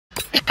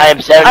I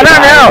am 75. I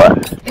don't know.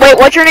 Wait,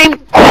 what's your name?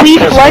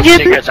 Queef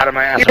Legend? Cigarettes out of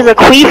my asshole. You're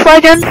the Queef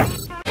Legend?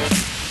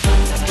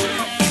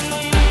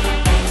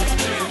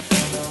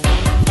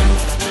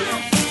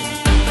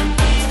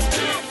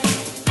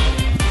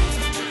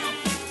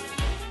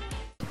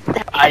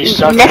 I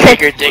suck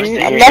bigger dicks than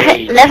your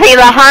age. Neph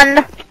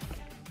Lahan.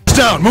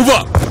 Down, move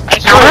up.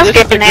 Now let's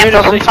get an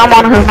answer from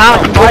someone who's not.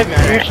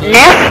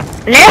 Neph?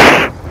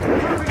 Neph?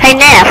 Hey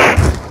Neph.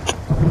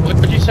 What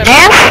did you say?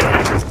 Neph?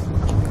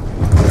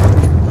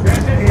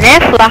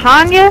 Neph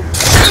Lahanya?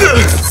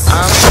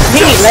 He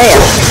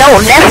left. No,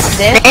 Neph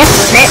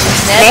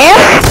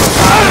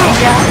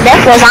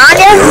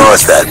Lasagna? You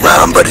lost that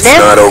round, but it's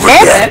not over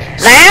yet.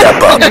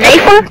 Step up.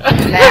 Nathan?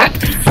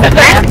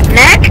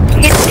 Knack?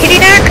 Kitty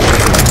Knack?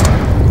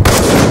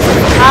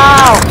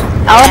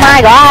 Oh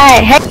my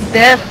god. Hey.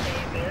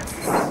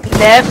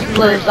 Neph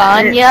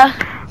lasagna.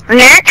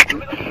 Knack?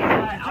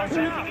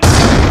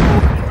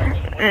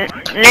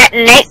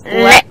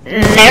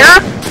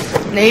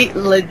 Nate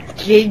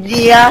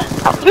Legendia.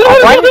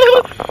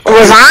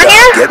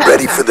 Lasagna? Get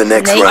ready for the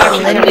next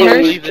round.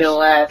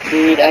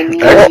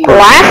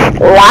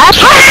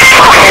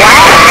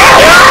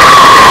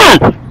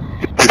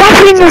 Stop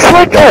hitting this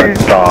liquor!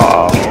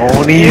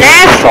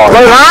 Neph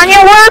lasagna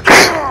works?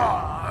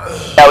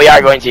 Yeah, we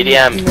are going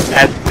TDM.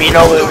 And we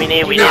know what we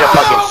need. We need a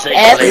fucking sick.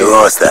 You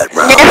lost that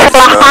round, but it's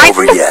not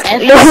over yet.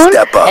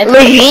 Step up.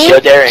 Yo,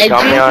 Derek,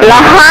 call me on.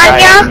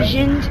 Lasagna?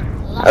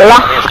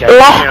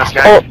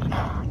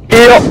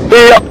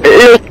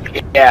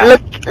 Yeah.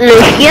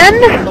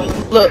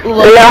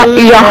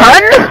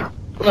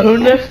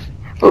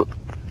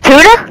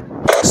 Tuna?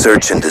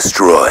 Search and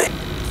destroy.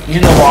 He's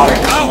in the water.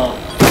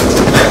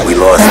 We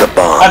lost the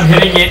bomb. I'm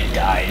hitting it,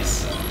 guys.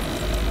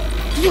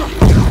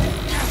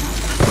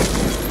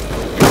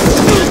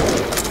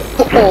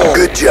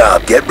 Good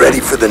job. Get ready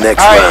for the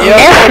next Alright, round. yo,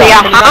 Neph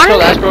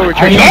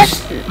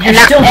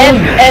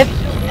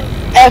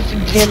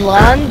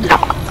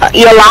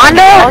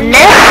Yolanda?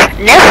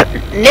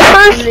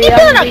 Nippers?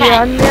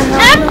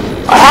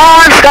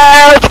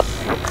 Hornscope.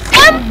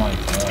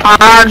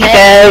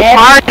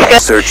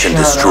 Search and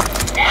destroy.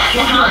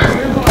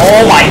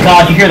 Oh my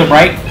god, you hear them,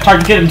 right?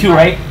 Target hit them too,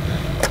 right?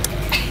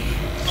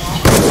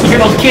 You hear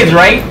those kids,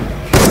 right?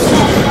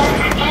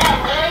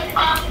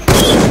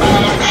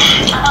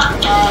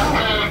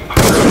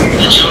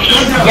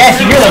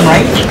 Yes, you hear them,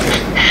 right?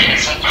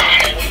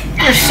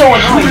 You're so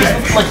annoying.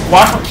 Like,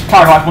 watch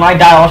Target when I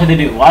die, watch what they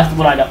do. Watch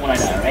when I die,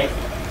 right?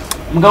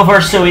 I'm gonna go for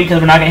a Suey because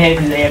we're not gonna hit it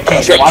because they have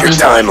AFK. Check your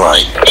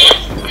timeline.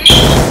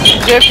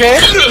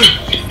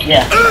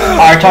 Yeah.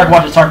 Alright, Target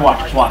watch this, Target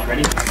watch this. Watch,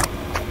 ready?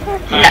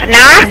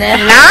 Nah.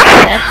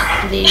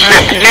 You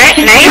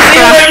see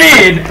what I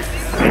mean?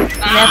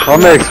 What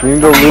makes me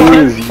to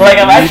lose? Like,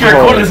 I'm actually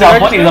recording this how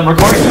funny I'm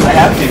recording this, I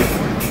have to.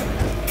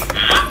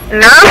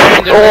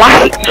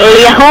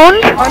 Leon?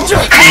 What the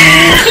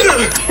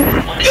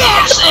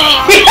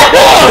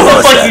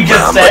fuck you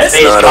just said?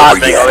 It's not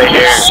over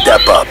yet.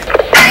 Step up.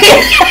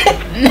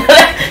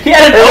 He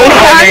had an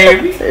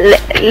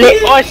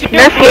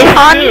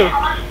name.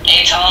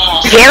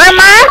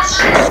 Jeremiah?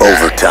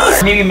 Overtime.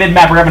 Maybe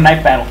mid-map we're having a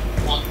knife battle.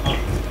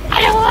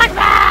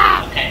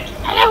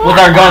 With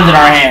our guns in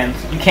our hands.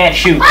 You can't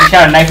shoot. You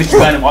shout a knife with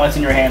your gun while it's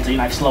in your hand so you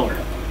knife slower.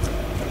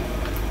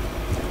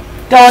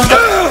 Dun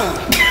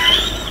dun.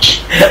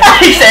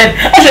 I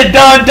said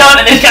dun dun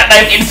and it got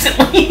knifed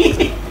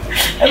instantly.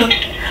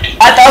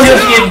 I thought he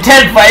was getting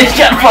 10 but it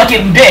got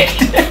fucking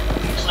dicked.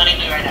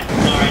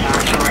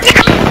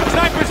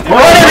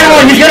 Run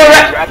everyone, he's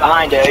gonna Right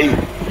behind you.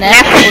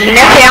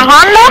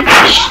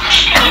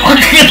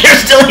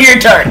 They're still here,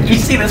 Tart. You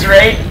see this,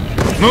 right?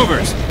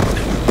 Movers.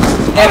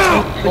 They're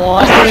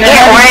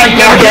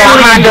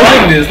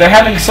doing this. They're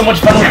having so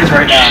much fun with this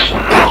right now.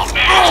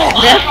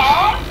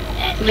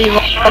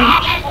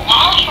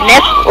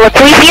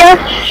 Laquisia?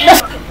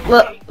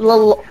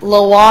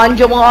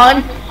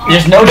 Lawanjawan?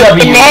 There's no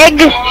W.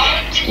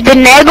 The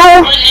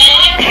Neggle?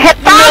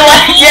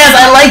 Yes,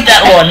 I like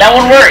that one. That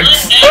one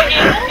works.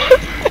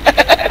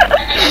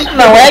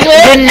 The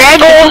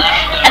Neggle?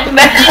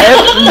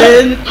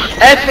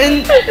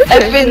 Effin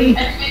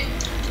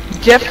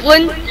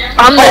Jefflin?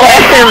 I'm the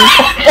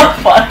What the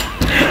fuck?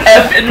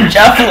 Effin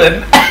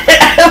Jefflin.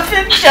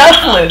 Effin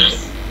Jefflin.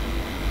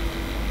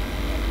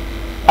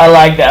 I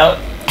like that.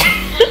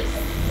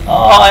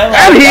 Oh, I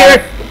like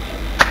that.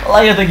 I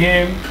like the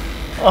game.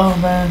 Oh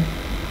man.